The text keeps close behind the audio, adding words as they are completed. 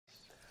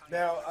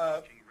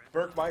Now,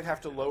 Burke might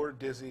have to lower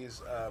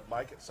Dizzy's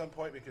mic at some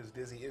point because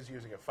Dizzy is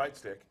using a fight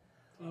stick,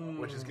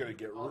 which is going to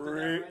get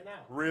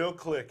real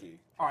clicky.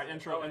 All right,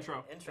 intro.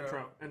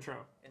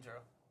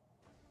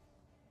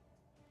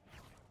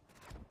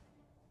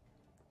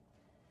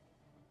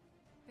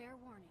 Fair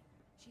warning.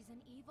 She's an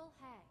evil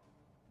hag.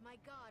 My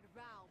god,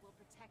 Rao, will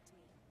protect me.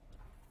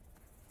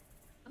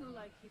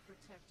 Like he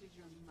protected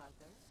your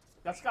mother.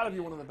 That's got to be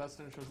one of the best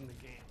intros in the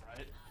game,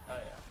 right? Oh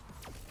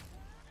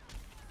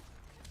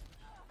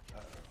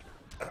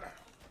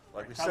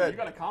Like we You said,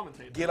 got to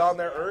commentate. get on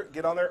there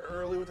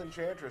early with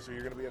Enchantress, or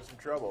you're going to be in some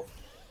trouble.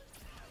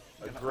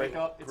 Wake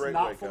up. It's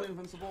not fully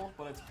invincible,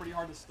 but it's pretty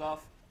hard to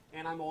stuff.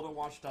 And I'm old and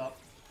washed up.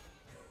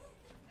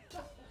 yeah.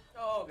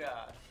 Oh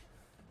god.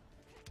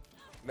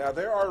 Now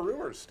there are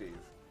rumors, Steve,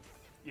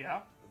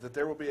 Yeah. that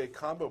there will be a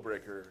combo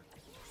breaker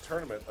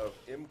tournament of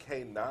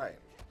MK9.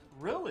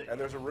 Really? And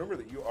there's a rumor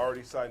that you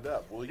already signed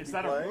up. Will you Is be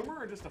that playing? a rumor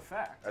or just a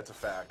fact? That's a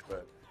fact,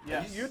 but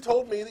Yes. you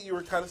told me that you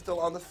were kind of still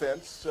on the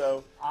fence,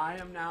 so I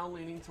am now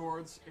leaning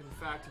towards, in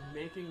fact,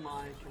 making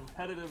my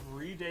competitive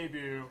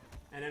re-debut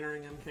and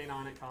entering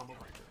MK9 at Combo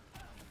Breaker.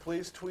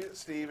 please tweet at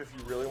Steve if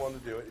you really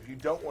want to do it. If you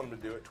don't want him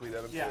to do it, tweet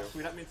at him Yeah, too.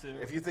 tweet at me too.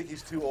 If you think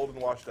he's too old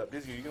and washed up.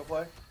 Dizzy, are you going to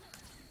play?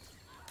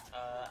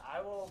 I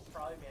will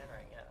probably be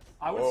entering, yes.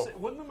 I would say,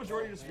 wouldn't the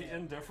majority just be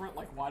indifferent?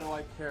 Like, why do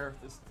I care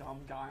if this dumb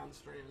guy on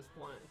stream is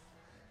playing?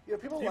 Yeah,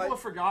 people People like... have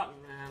forgotten,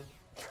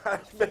 man.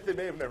 They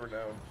may have never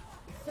known.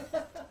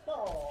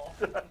 Oh.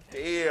 Damn.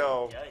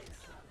 Yikes.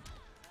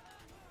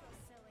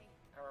 Silly.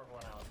 I remember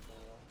when I was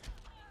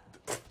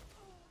cool.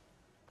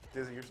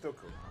 Dizzy, you're still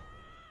cool.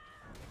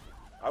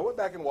 I went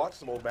back and watched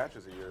some old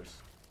matches of yours.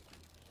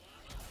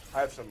 I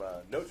have some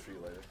notes for you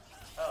later.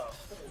 Oh.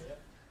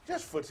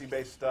 Just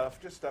footsie-based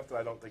stuff. Just stuff that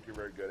I don't think you're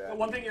very good at. Well,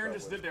 one thing Aaron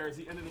just did there is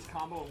he ended his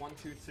combo in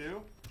 1-2-2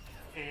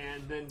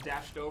 and then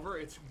dashed over.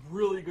 It's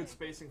really good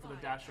spacing for the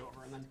dash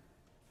over. And then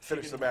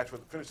Finish the round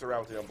with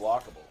the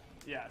unblockable.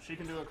 yeah, she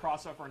can do a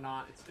cross-up or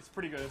not. It's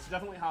pretty good. It's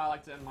definitely how I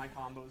like to end my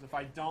combos if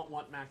I don't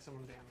want maximum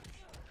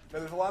damage. Now,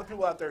 there's a lot of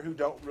people out there who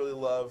don't really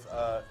love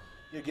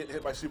getting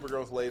hit by Supergirl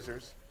with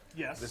lasers.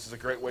 Yes. This is a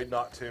great way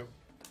not to.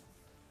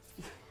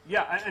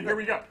 Yeah, and here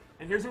we go.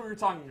 And here's what we were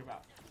talking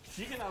about.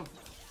 She can have...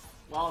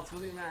 Well, it's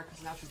really matter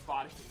because now she's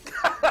body heat.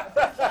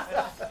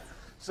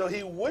 So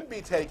he would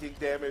be taking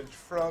damage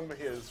from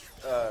his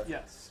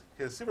Yes.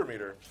 his super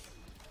meter.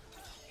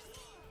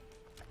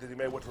 Dizzy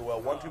may have went to the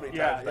well one too many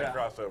times with that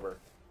crossover.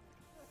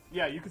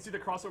 Yeah, you can see the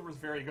crossover is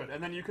very good.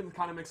 And then you can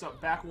kind of mix up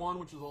back 1,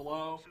 which is a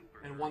low,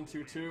 and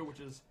 1-2-2, which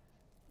is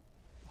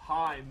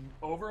high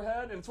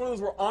overhead. And it's one of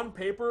those where on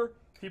paper,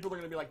 people are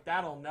going to be like,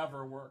 that'll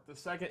never work. The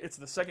second it's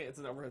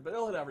an overhead, but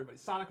it'll hit everybody.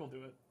 Sonic will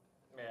do it.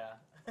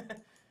 Yeah.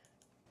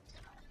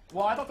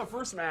 Well, I thought the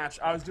first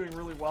match I was doing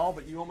really well,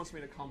 but you almost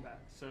made a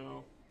comeback.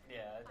 So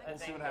Yeah, we'll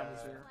see what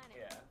happens here.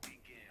 Yeah,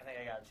 I think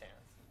I got a chance.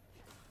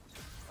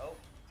 Oh,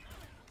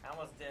 I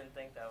almost didn't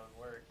think that would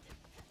work.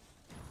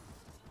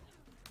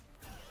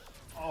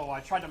 Oh, I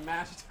tried to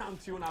mash down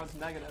 2 when I was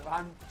negative.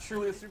 I'm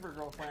truly a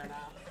Supergirl player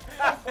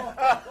now.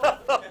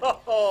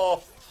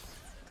 Oh,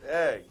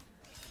 dang.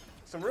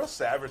 Some real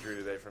savagery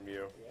today from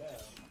you. Yeah.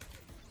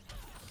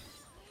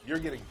 You're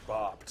getting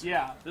bopped.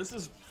 Yeah, this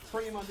is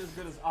pretty much as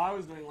good as I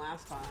was doing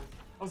last time.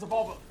 Oh,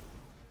 Zabalba.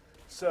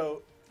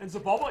 So, And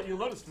Zabalba, you'll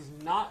notice, does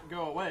not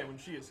go away when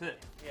she is hit.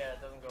 Yeah,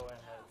 it doesn't go in.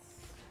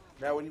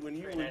 It's now when very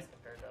you nice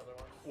compared to other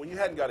ones. when you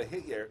hadn't got a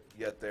hit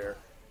yet there,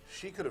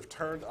 she could have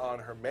turned on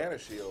her mana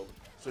shield,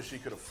 so she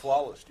could have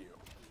flawlessed you.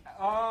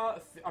 I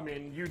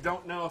mean, you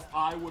don't know if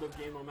I would have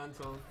gained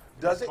momentum.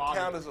 Does it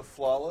count as a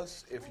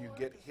flawless if you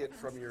get hit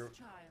from your...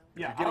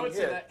 Yeah, you're I would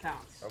getting say hit? that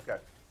counts. Okay.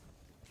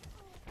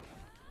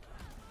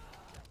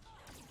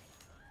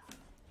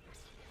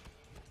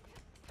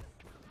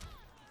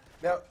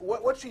 Now,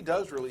 what she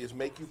does really is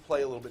make you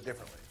play a little bit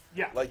differently.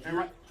 Yeah, Like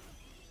and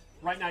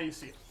right now you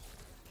see it.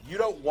 you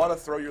don't want to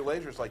throw your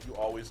lasers like you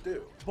always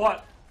do.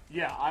 But,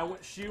 yeah,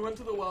 she went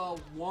to the well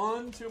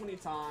one too many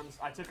times.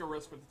 I took a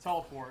risk with the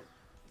teleport.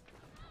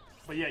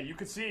 But yeah, you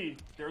could see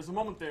there was a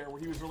moment there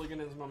where he was really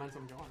getting his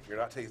momentum going.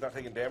 He's not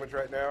taking damage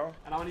right now.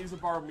 And I'm going to use the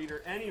bar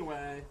meter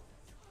anyway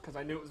because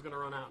I knew it was going to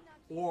run out.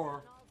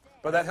 Or,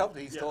 But that helped.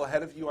 He's still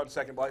ahead of you on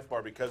second life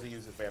bar because he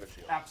uses mana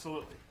shield.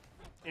 absolutely.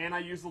 And I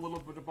used a little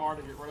bit of bar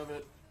to get rid of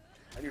it.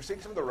 And you're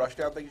seeing some of the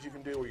rushdown things you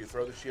can do where you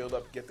throw the shield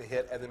up, get the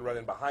hit, and then run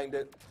in behind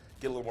it,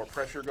 get a little more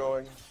pressure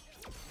going.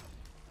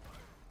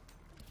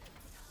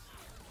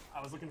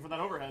 I was looking for that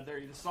overhead there.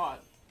 You just saw it.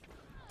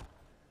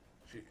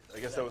 I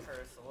guess that was... curse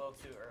a little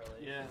too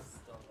early. Yeah. It's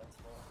still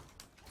invincible.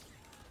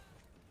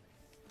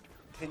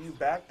 Can you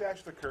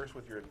backdash the curse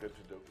with your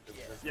invincibility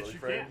Yes, you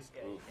frames?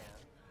 Yeah, you Oof.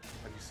 can.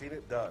 Have you seen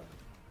it done?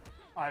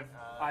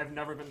 I've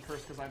never been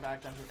cursed because I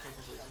backdash it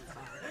perfectly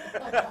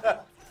every time.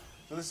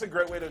 So this is a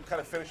great way to kind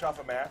of finish off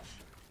a match.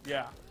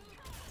 Yeah.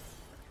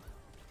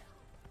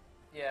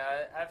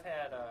 Yeah, I've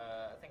had,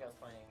 I think I was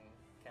playing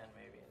Ken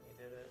maybe, and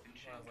he did it.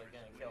 When I was like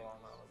getting a kill on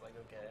him, I was like,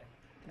 okay.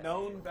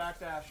 Known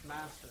backdash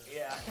master.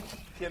 Yeah.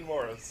 Ken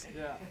Morris.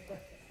 Yeah.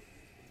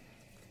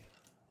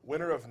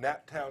 winner of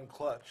Naptown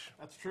Clutch.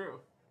 That's true.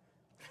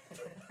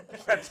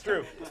 That's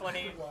true.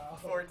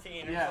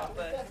 2014 or Yeah.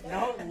 something.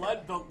 No,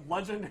 the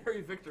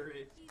legendary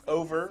victory.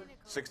 Over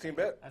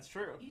 16-bit. That's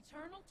true.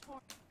 Eternal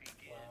torment.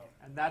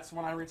 And that's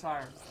when I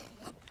retired.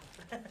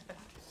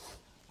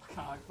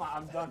 God,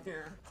 I'm done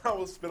here. I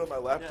almost spit on my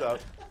laptop.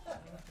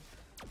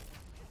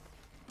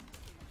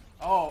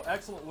 Oh,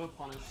 excellent whip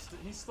punish.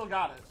 He still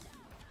got it.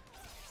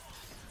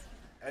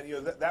 And you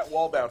know that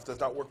wall bounce does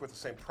not work with the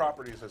same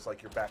properties as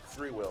like your back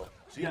 3 will.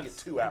 So you can get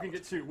 2 out. You can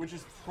get 2, which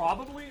is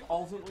probably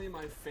ultimately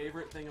my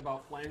favorite thing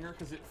about playing her,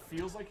 because it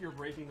feels like you're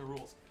breaking the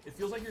rules. It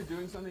feels like you're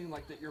doing something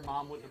like that your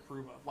mom wouldn't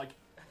approve of. Like,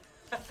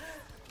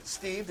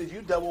 Steve, did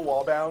you double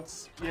wall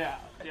bounce? yeah.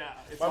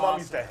 It's My mom awesome.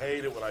 used to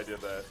hate it when I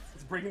did that.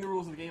 It's breaking the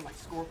rules of the game like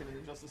Scorpion in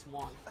Injustice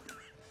 1.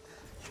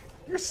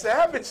 You're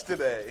savage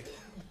today.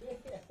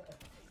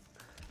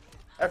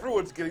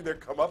 Everyone's getting their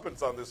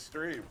comeuppance on this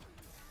stream.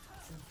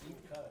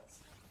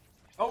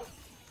 Oh.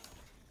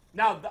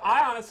 Now,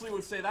 I honestly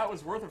would say that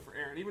was worth it for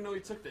Aaron. Even though he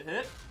took the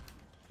hit,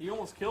 he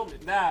almost killed me.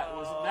 That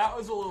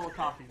was a little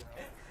cocky,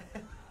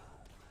 though.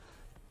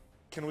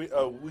 Can we?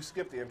 Oh, we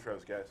skipped the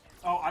intros, guys.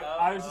 Oh,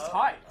 I was just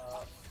hyped.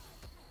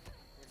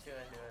 You're too into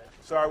it.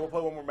 Sorry, we'll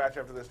play one more match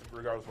after this,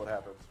 regardless of what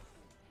happens.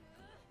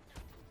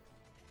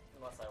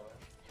 Unless I win.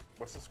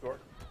 What's the score?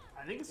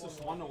 I think it's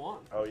just 1-1.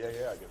 Oh, yeah,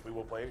 I guess we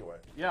will play anyway.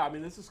 Yeah, I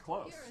mean, this is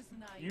close. Here is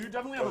nice. You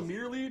definitely have a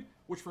meter lead,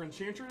 which for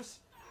Enchantress,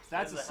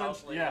 that's Is a health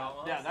essentially, lead yeah,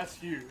 almost. that's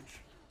huge.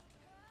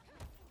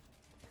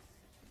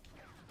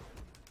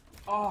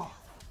 Oh,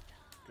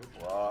 Good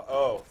block.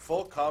 Oh,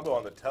 full combo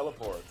on the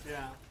teleport.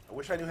 yeah. I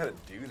wish I knew how to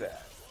do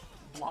that.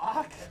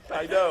 Block?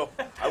 I know.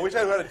 I wish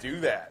I knew how to do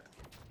that.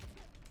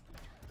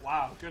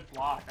 Wow, good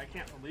block. I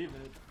can't believe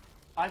it.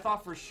 I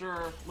thought for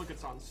sure, look,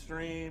 it's on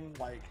stream,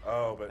 like,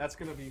 Oh, but that's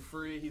going to be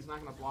free. He's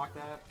not going to block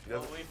that. he,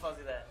 Well, doesn't, we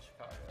fuzzy that in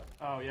Chicago.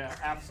 Oh, yeah,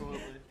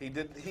 absolutely. he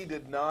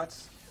did not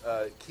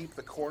keep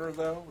the corner,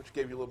 though, which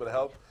gave you a little bit of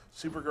help.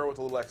 Supergirl with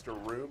a little extra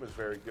room is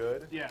very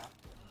good. Yeah.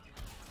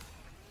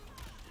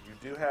 You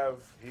do have,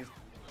 he's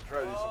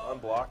trying to do some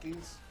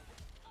unblockies.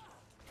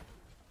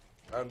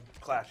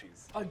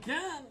 Unclashies.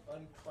 Again?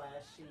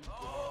 Unclashy.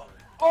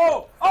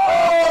 Oh!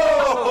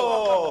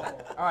 Oh!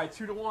 All right,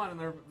 2-1, and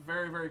they're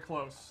very, very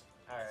close.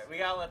 All right, we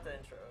gotta let the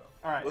intro.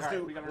 All right, Let's all right,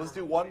 do we gotta let's do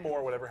remember. one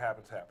more. Whatever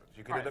happens, happens.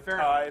 You can All end right, up fair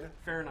tied. enough.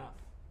 Fair enough.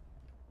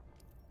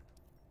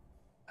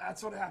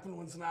 That's what happened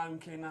when it's not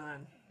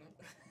MK9.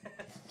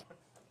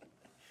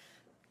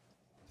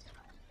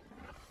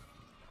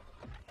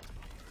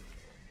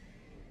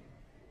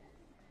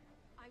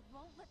 I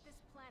won't let this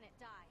planet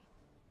die.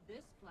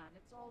 This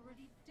planet's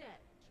already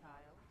dead,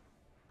 child.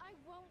 I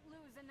won't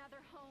lose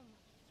another home.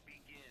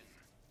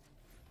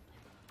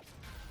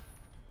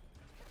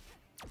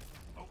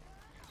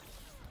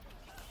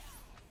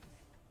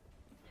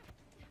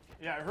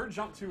 Yeah, her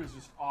jump 2 is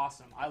just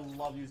awesome. I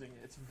love using it.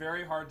 It's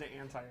very hard to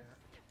anti-air.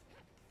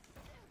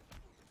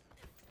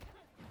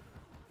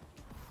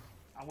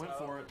 I went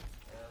for it.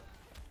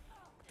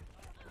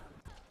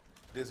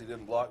 Dizzy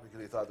didn't block because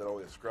he thought that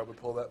only a scrub would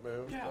pull that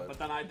move. Yeah, but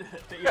then I did.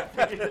 Yeah,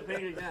 think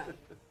again.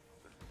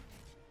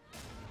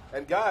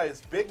 And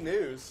guys, big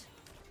news.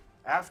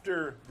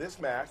 After this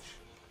match,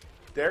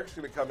 Derek's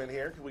going to come in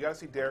here, because we got to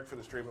see Derek for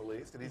the stream at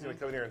least, and he's going to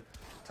come in here and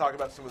talk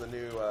about some of the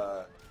new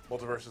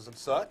multiverses and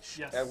such.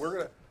 Yes. And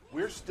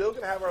we're still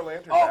going to have our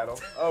lantern battle.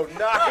 Oh,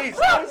 nice!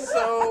 That was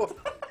so.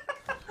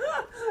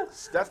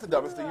 That's the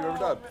dumbest thing you've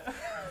ever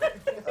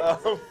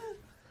done.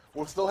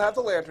 We'll still have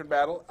the lantern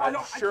battle. I'm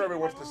sure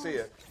everyone wants to see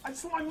it. I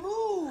just want my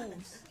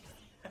moves.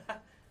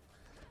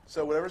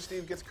 So whenever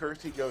Steve gets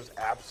cursed, he goes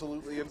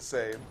absolutely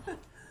insane.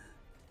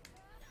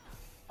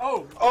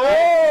 Oh!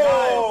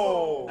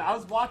 Oh! Nice. That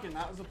was blocking.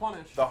 That was a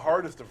punish. The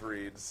hardest of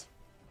reads.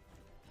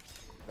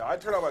 Now, I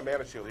turn on my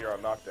mana shield here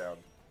on knockdown.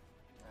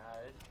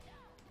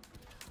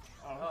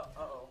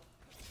 Uh-oh.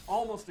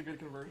 Almost a good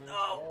conversion.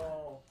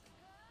 Oh.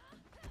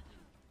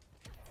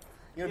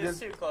 You know, He was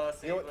too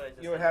close. you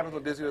know what happens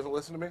when Dizzy doesn't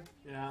listen to me?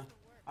 Yeah.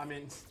 I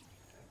mean,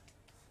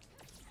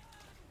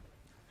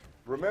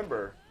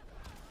 Remember,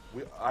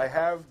 I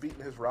have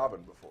beaten his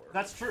Robin before.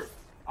 that's true.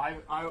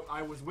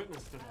 I was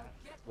witness to that.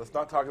 Let's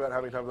not talk about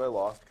how many times I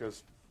lost,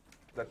 because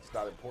that's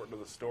not important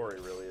to the story,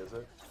 really, is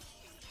it?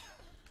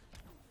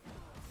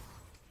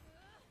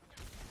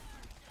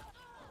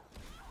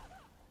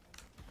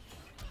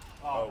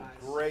 Oh, nice.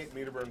 great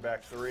meter burn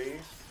back 3.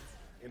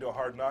 Into a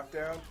hard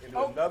knockdown. Into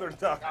Oh. another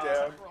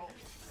knockdown.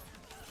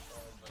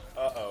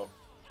 Uh-oh.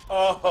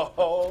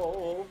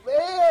 Oh,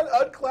 man!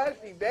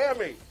 Unclashy, damn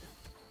me!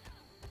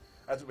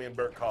 That's what me and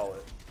Bert call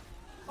it.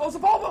 Oh, it's a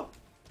Bulba!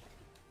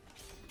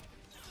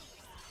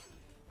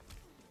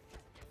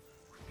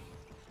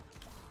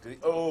 Did he,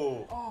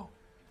 oh, Oh.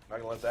 not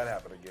gonna let that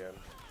happen again.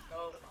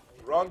 Oh.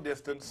 Wrong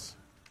distance.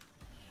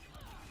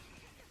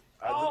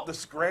 The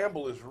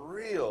scramble is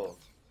real.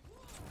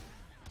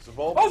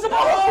 Zavolba. Oh, Zavolba!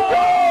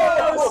 Oh,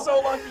 I was so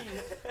lucky.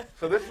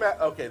 So this match,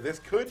 okay, this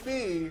could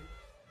be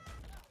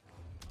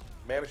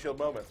Mana Shield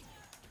moment.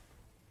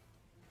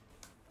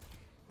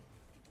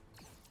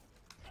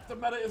 the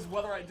meta is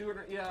whether I do it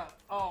or yeah.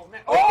 Oh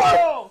man.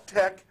 Oh!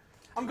 Tech.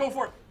 I'm going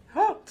for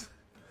it.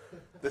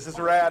 This is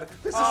rad.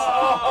 This is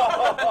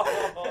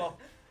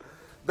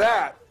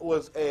That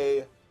was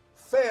a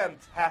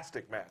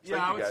fantastic match. Yeah,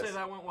 Thank I you would guys. say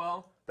that went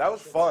well. That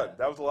was fun.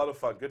 That was a lot of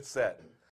fun. Good set.